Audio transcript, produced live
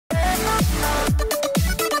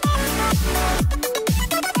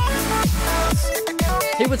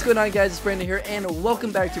Hey, what's going on, guys? It's Brandon here, and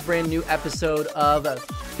welcome back to a brand new episode of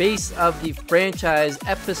Face of the Franchise,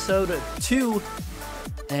 episode 2.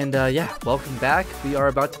 And yeah, welcome back. We are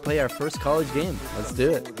about to play our first college game. Let's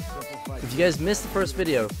do it. If you guys missed the first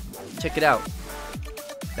video, check it out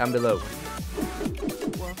down below.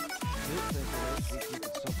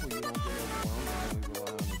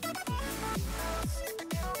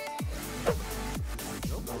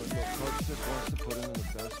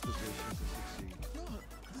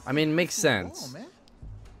 I mean, it makes sense.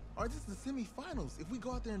 Or this is the semifinals. If we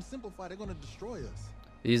go out there and simplify, they're gonna destroy us.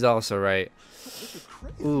 He's also right. This is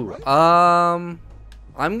crazy, Ooh, right?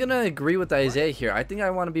 I'm gonna agree with Isaiah here. I think I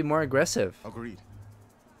want to be more aggressive. Agreed.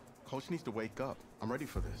 Coach needs to wake up. I'm ready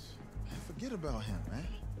for this. Forget about him, man.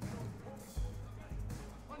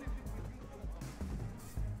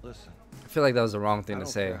 Listen, I feel like that was the wrong thing I to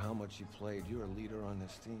don't say. care how much you played, you're a leader on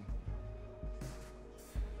this team.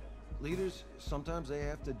 Leaders, sometimes they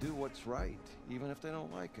have to do what's right, even if they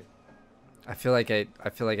don't like it. I feel like I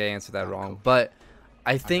answered that wrong, but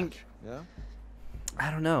I think Yeah? I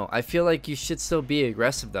don't know. I feel like you should still be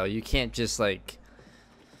aggressive though. You can't just like,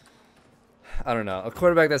 I don't know. A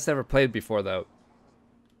quarterback that's never played before though.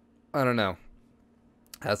 I don't know.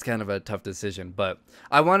 That's kind of a tough decision, but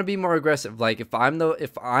I want to be more aggressive. Like if I'm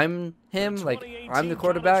him, like I'm the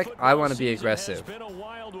quarterback, I want to be aggressive.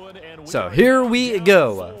 So here we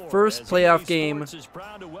go. First playoff game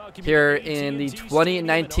here in the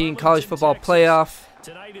 2019 college football playoff.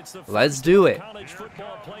 Let's do it.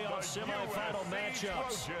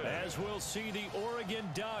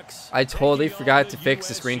 I totally forgot to fix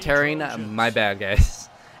the screen tearing. My bad, guys.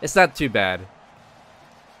 It's not too bad.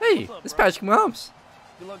 Hey, it's Patrick Mahomes.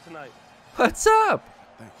 Good luck tonight. What's up?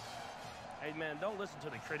 Thanks. Hey, man, don't listen to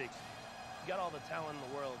the critics. You got all the talent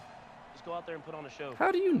in the world. Just go out there and put on a show.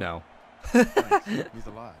 How do you know? He's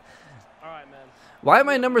alive. All right, man. Why am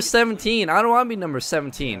I number 17? I don't want to be number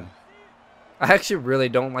 17. I actually really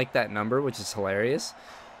don't like that number, which is hilarious.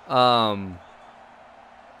 So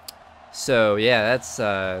yeah,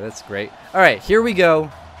 that's great. All right, here we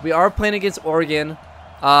go. We are playing against Oregon.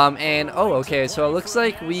 And oh, okay, so it looks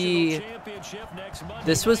like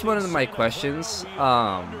this was one of my questions,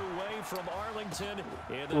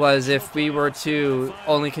 was if we were to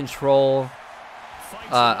only control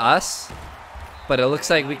us, but it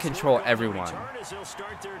looks like we control everyone,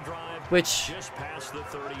 which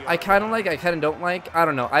I kind of like, I kind of don't like. I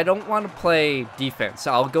don't know, I don't want to play defense,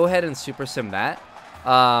 so I'll go ahead and super sim that,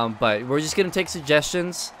 but we're just gonna take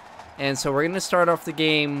suggestions. And so we're gonna start off the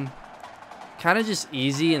game kind of just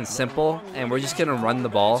easy and simple, and we're just gonna run the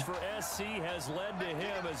ball.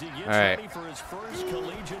 Alright.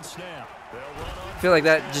 I feel like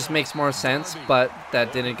that just makes more sense, but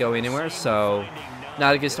that didn't go anywhere, so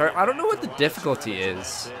not a good start. I don't know what the difficulty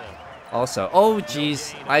is. Also, oh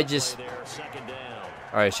geez, alright,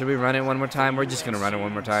 should we run it one more time? We're just gonna run it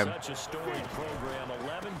one more time.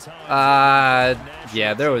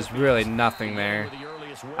 Yeah, there was really nothing there.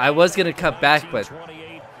 I was gonna cut back, but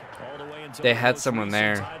they had someone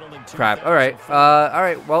there. Crap. Alright.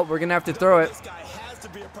 Alright. Well, we're gonna have to throw it.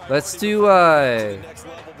 Let's do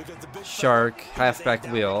shark halfback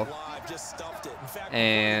wheel.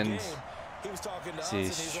 And let's see,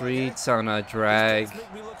 streets on a drag.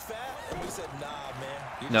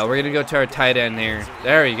 No, we're gonna go to our tight end here.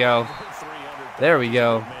 There we go. There we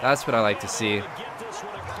go. That's what I like to see.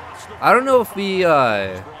 I don't know if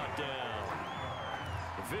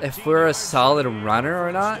we're a solid runner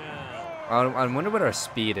or not. I wonder what our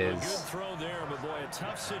speed is.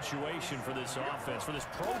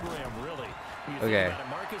 Okay.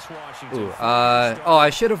 Ooh, oh, I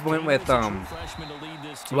should have went with,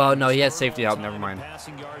 well, no, he had safety help, never mind.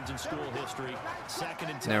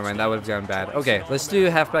 Never mind, that would have gone bad. Okay, let's do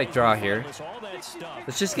halfback draw here.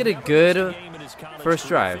 Let's just get a good first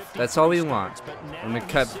drive. That's all we want. I'm going to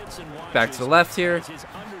cut back to the left here.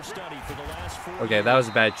 Okay, that was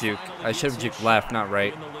a bad juke. I should have juked left, not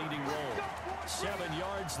right.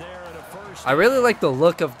 I really like the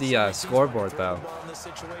look of the scoreboard though.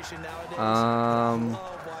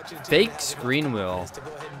 Fake screen wheel.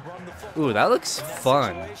 Ooh, that looks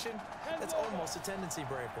fun.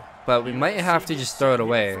 But we might have to just throw it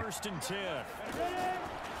away.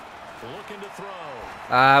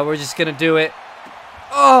 We're just gonna do it.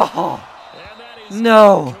 Oh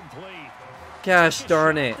no! Gosh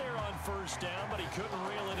darn it.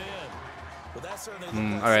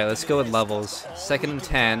 Alright, let's go with levels. 2nd and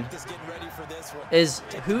 10.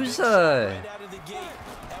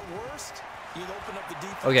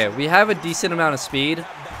 Okay, we have a decent amount of speed.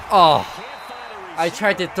 Oh, I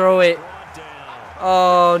tried to throw it.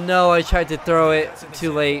 Oh no, I tried to throw it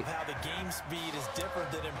too late.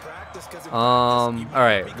 All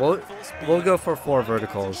right, we'll go for 4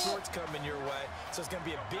 verticals.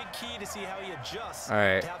 All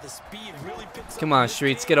right, come on,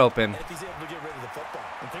 Streets, get open.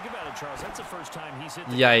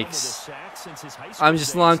 Yikes! I'm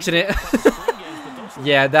just launching it.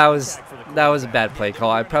 Yeah, that was a bad play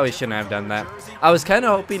call. I probably shouldn't have done that. I was kind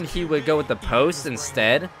of hoping he would go with the post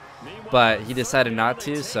instead, but he decided not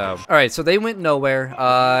to. So, all right, so they went nowhere,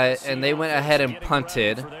 and they went ahead and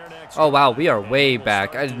punted. Oh wow, we are way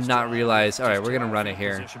back. I did not realize. All right, we're gonna run it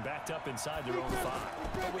here.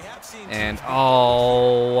 And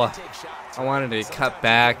oh, I wanted to cut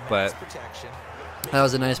back, but that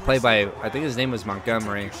was a nice play by, I think his name was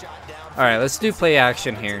Montgomery. All right, let's do play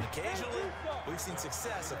action here.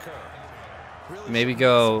 Maybe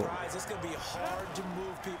go.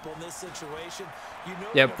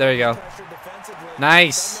 Yep, there you go.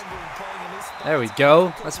 Nice. There we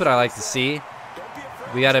go. That's what I like to see.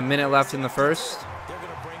 We got a minute left in the first.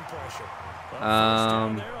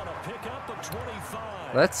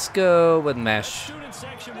 Let's go with mesh.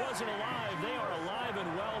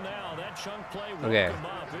 Okay.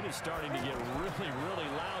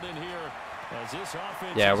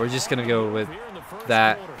 Yeah, we're just gonna go with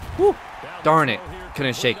that. Woo, darn it,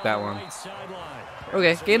 couldn't shake that one.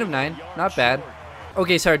 Okay, gain of 9, not bad.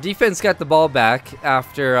 Okay, so our defense got the ball back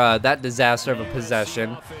after that disaster of a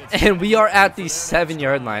possession, and we are at the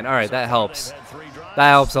 7-yard line. All right, that helps. That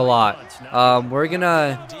helps a lot. We're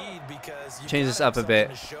gonna change this up a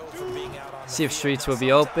bit. See if Streets will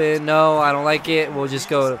be open. No, I don't like it. We'll just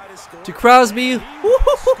go to Crosby.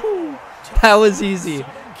 Woo-hoo-hoo. That was easy.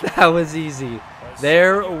 That was easy.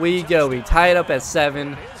 There we go. We tie it up at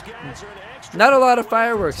 7. Not a lot of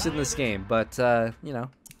fireworks in this game, but you know,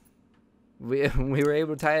 we were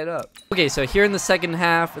able to tie it up. Okay, so here in the second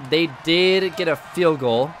half, they did get a field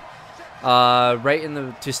goal, right in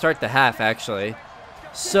the to start the half actually.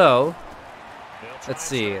 So let's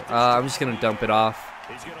see. I'm just gonna dump it off.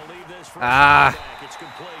 Ah,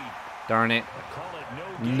 darn it.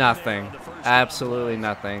 Nothing. Absolutely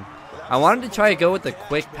nothing. I wanted to try to go with the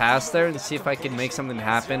quick pass there and see if I can make something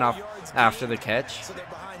happen off after the catch.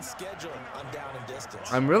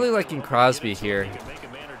 I'm really liking Crosby here.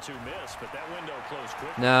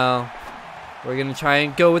 No. We're going to try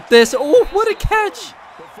and go with this. Oh, what a catch.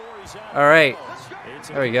 All right.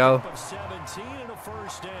 There we go.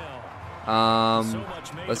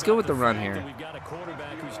 Let's go with the run here.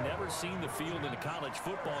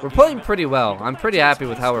 We're playing pretty well. I'm pretty happy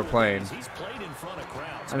with how we're playing.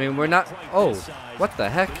 I mean, we're not... Oh, what the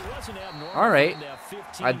heck? All right.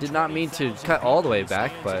 I did not mean to cut all the way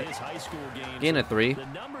back, but gain of 3.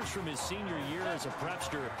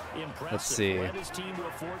 Let's see. All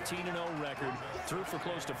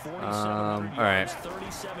right.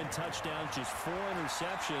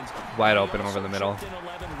 Wide open over the middle.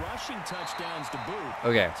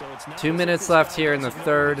 Okay. 2 minutes left here in the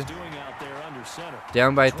third.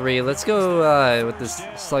 Down by 3. Let's go with this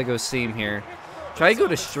Sluggo seam here. Try to go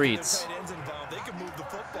to Streets.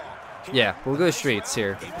 Yeah, we'll go Streets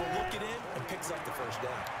here.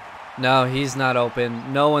 No, he's not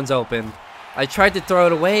open. No one's open. I tried to throw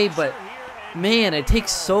it away, but man, it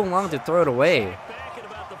takes so long to throw it away.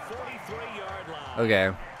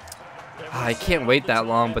 Okay. I can't wait that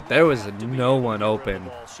long, but there was no one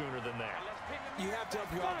open.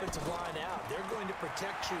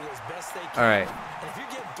 All right.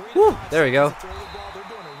 Woo, there we go.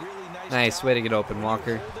 Nice way to get open,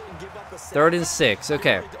 Walker. 3rd and 6.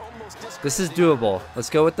 Okay. This is doable. Let's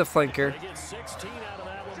go with the flanker.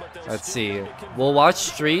 Let's see. We'll watch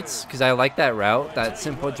Streets because I like that route, that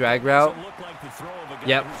simple drag route.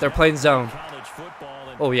 Yep, they're playing zone.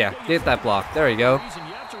 Oh yeah, get that block. There you go.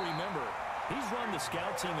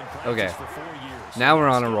 Okay. Now we're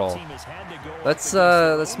on a roll. Let's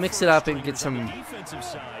mix it up and get some.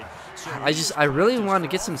 I really want to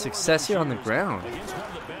get some success here on the ground.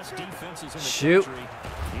 Shoot.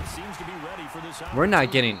 We're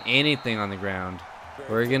not getting anything on the ground.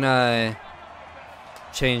 We're gonna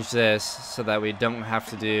change this so that we don't have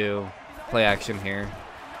to do play action here.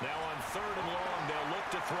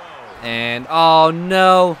 And oh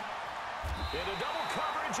no.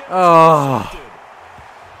 Oh.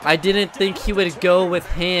 I didn't think he would go with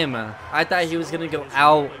him. I thought he was gonna go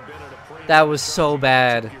out. That was so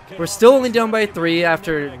bad. We're still only down by 3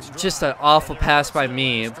 after just an awful pass by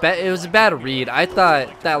me. It was a bad read. I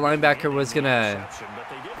thought that linebacker was gonna.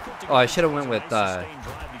 Oh, I should have went with.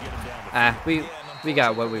 We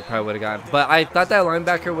got what we probably would have gotten. But I thought that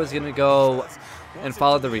linebacker was gonna go and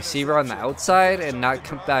follow the receiver on the outside and not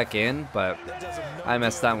come back in. But I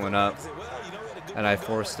messed that one up, and I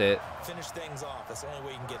forced it. finish things off. That's the only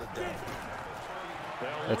way you can get it done.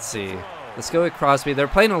 Let's see. Let's go with Crosby. They're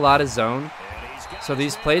playing a lot of zone, so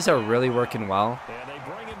these plays are really working well.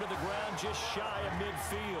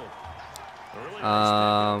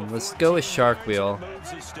 Let's go with Shark Wheel.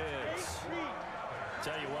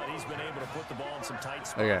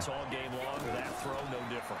 Okay.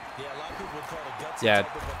 Yeah.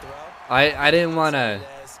 I didn't want to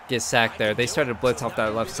get sacked there. They started blitz off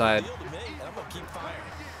that left side.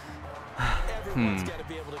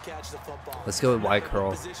 Let's go with Y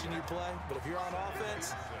curl.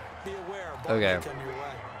 Okay.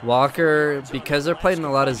 Walker, because they're playing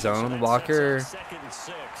a lot of zone, Walker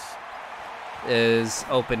is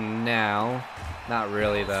open now. Not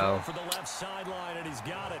really, though.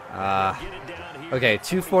 Okay,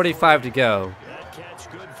 2:45 to go.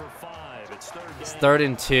 It's 3rd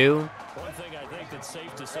and 2.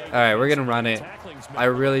 Alright, we're going to run it. I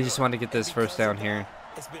really just want to get this first down here.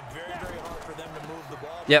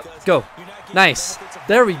 Yep, go. Nice.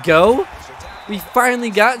 There we go. We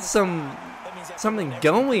finally got something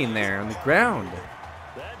going there on the ground.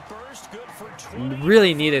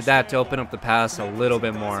 Really needed that to open up the pass a little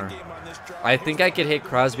bit more. I think I could hit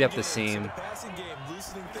Crosby up the seam.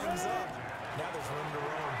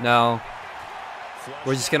 No.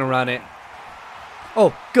 We're just going to run it.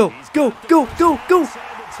 Oh, go, go, go, go, go.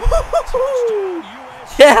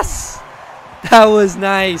 Yes. That was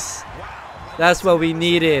nice. That's what we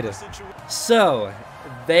needed. So,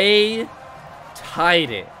 they tied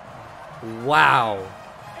it. Wow.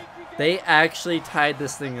 They actually tied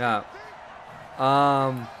this thing up.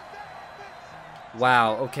 Wow,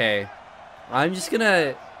 okay. I'm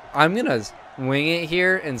gonna wing it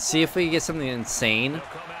here and see if we can get something insane.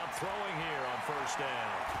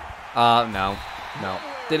 No.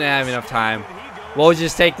 Didn't have enough time. We'll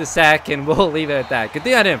just take the sack and we'll leave it at that. Good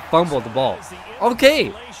thing I didn't fumble the ball.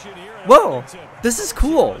 Okay. Whoa, this is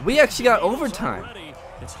cool. We actually got overtime.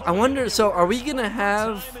 I wonder, so are we gonna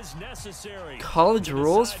have college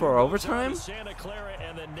rules for overtime?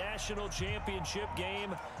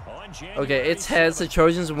 Okay, it's heads. The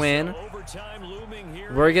Trojans win.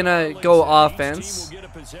 We're gonna go offense.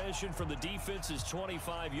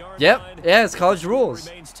 Yep, yeah, it's college rules.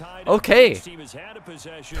 Okay.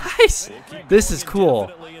 Nice. This is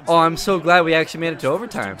cool. Oh, I'm so glad we actually made it to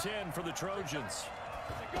overtime.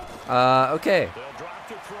 Okay.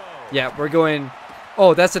 Yeah, we're going.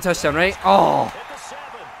 Oh, that's a touchdown, right? Oh.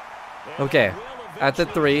 Okay. At the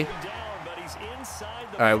 3.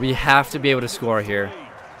 All right, we have to be able to score here.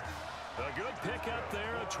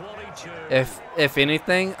 If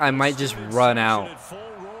anything, I might just run out.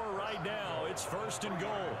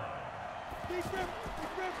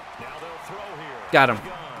 Got him.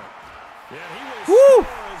 Woo!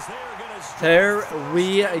 There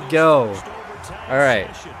we go. All right.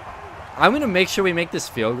 I'm going to make sure we make this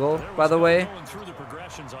field goal, by the way,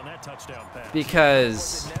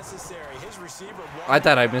 because I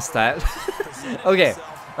thought I missed that. Okay.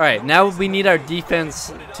 All right. Now we need our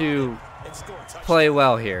defense to play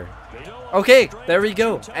well here. Okay. There we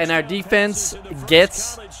go. And our defense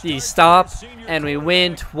gets the stop, and we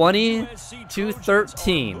win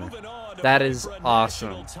 20-13. That is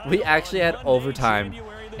awesome. We actually had overtime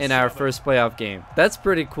in our first playoff game. That's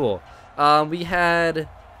pretty cool. We had...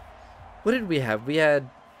 What did we have? We had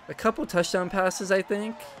a couple touchdown passes, I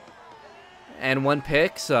think, and 1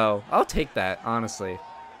 pick, so I'll take that, honestly.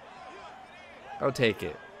 I'll take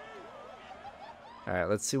it. All right,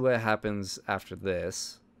 let's see what happens after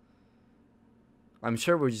this. I'm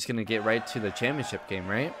sure we're just going to get right to the championship game,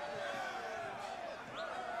 right?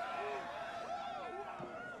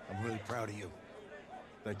 I'm really proud of you.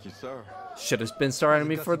 Thank you, sir. Should have been starting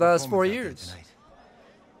me for the last 4 years.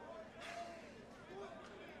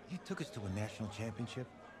 You took us to a national championship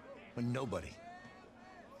when nobody,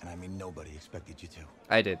 and I mean nobody, expected you to.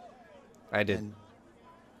 I did. And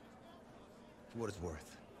for what it's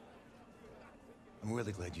worth, I'm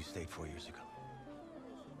really glad you stayed 4 years ago.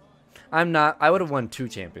 I'm not. I would have won 2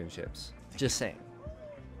 championships. Just saying.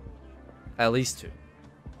 At least 2.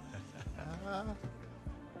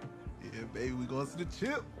 Yeah, baby, we going to the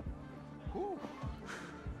chip. Woo.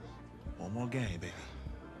 One more game, baby.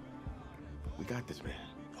 We got this, man.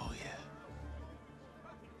 Oh, yeah.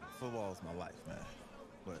 Football is my life, man.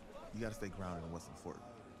 But you got to stay grounded in what's important.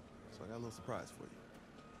 So I got a little surprise for you.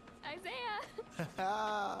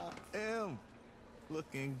 Isaiah! Em,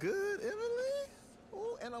 looking good, Emily.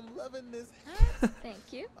 Oh, and I'm loving this hat.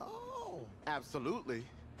 Thank you. Oh. Absolutely.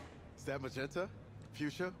 Is that magenta?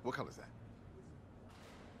 Fuchsia? What color is that?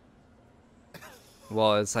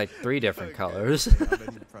 Well, it's like 3 different colors. I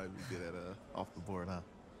bet you'd probably be good at off the board, huh?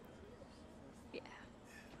 Yeah.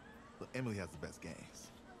 Look, Emily has the best games.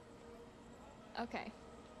 Okay.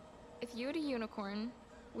 If you had a unicorn,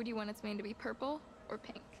 would you want its mane to be purple or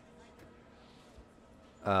pink?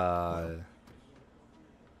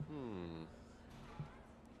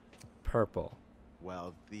 Purple.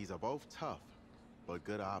 Well, these are both tough, but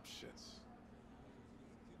good options.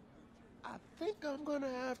 I think I'm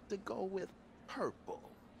gonna have to go with purple.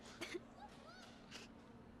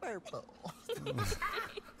 Purple.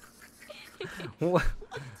 What?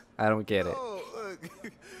 I don't get it. Oh,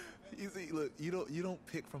 look. You see, look, you don't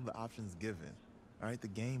pick from the options given. All right, the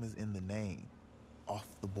game is in the name, off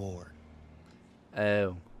the board.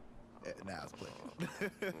 Oh. Now it's playing.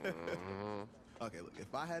 Okay, look,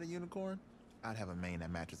 if I had a unicorn, I'd have a mane that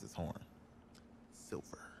matches its horn.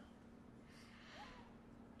 Silver.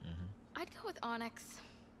 I'd go with Onyx.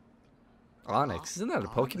 Onyx, isn't that a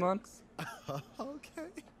Pokemon?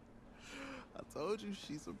 Okay. I told you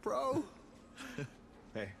she's a pro.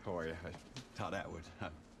 Hey, how are you? Todd Atwood.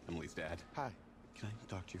 I'm Emily's dad. Hi. Can I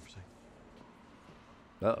talk to you for a second?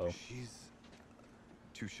 Uh-oh. She's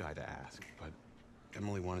too shy to ask, but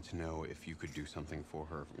Emily wanted to know if you could do something for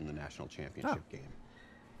her in the national championship game.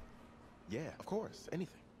 Yeah, of course.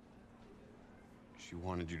 Anything. She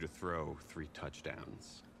wanted you to throw 3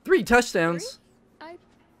 touchdowns. 3 touchdowns? I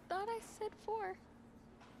thought I said 4.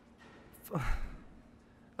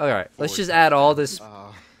 Alright, let's 4 just add all this Is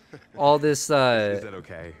that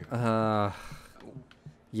okay?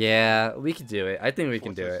 Yeah, we could do it. I think we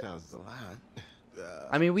can do it. Sounds a lot.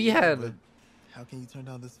 I mean, we But had how can you turn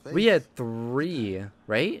down this face? 3,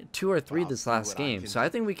 right? 2 or 3 I'll this see last what I game, can so do. I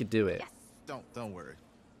think we could do it. Yes. Don't worry.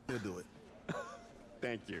 He'll do it.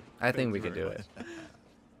 Thank you. I think Thank we you could do very it. much.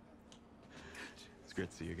 It's great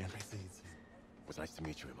to see you again. It was nice to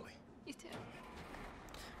meet you, Emily. You too.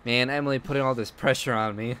 Man, Emily putting all this pressure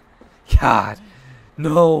on me. God,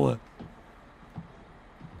 no.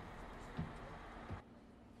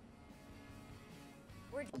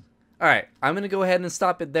 Alright, I'm going to go ahead and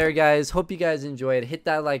stop it there, guys. Hope you guys enjoyed. Hit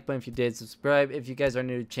that like button if you did. Subscribe if you guys are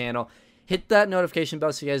new to the channel. Hit that notification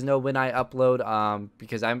bell so you guys know when I upload,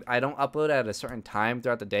 because I don't upload at a certain time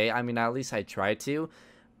throughout the day. I mean, at least I try to,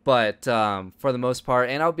 but for the most part,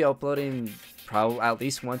 and I'll be uploading probably at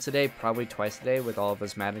least once a day, probably twice a day with all of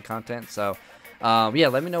us Madden content. So yeah,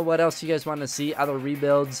 let me know what else you guys want to see, other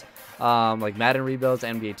rebuilds, like Madden rebuilds,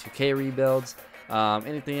 NBA 2K rebuilds,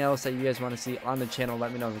 anything else that you guys want to see on the channel.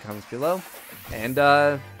 Let me know in the comments below. And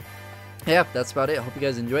yeah, that's about it. Hope you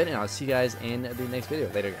guys enjoyed it, and I'll see you guys in the next video.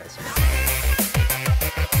 Later, guys.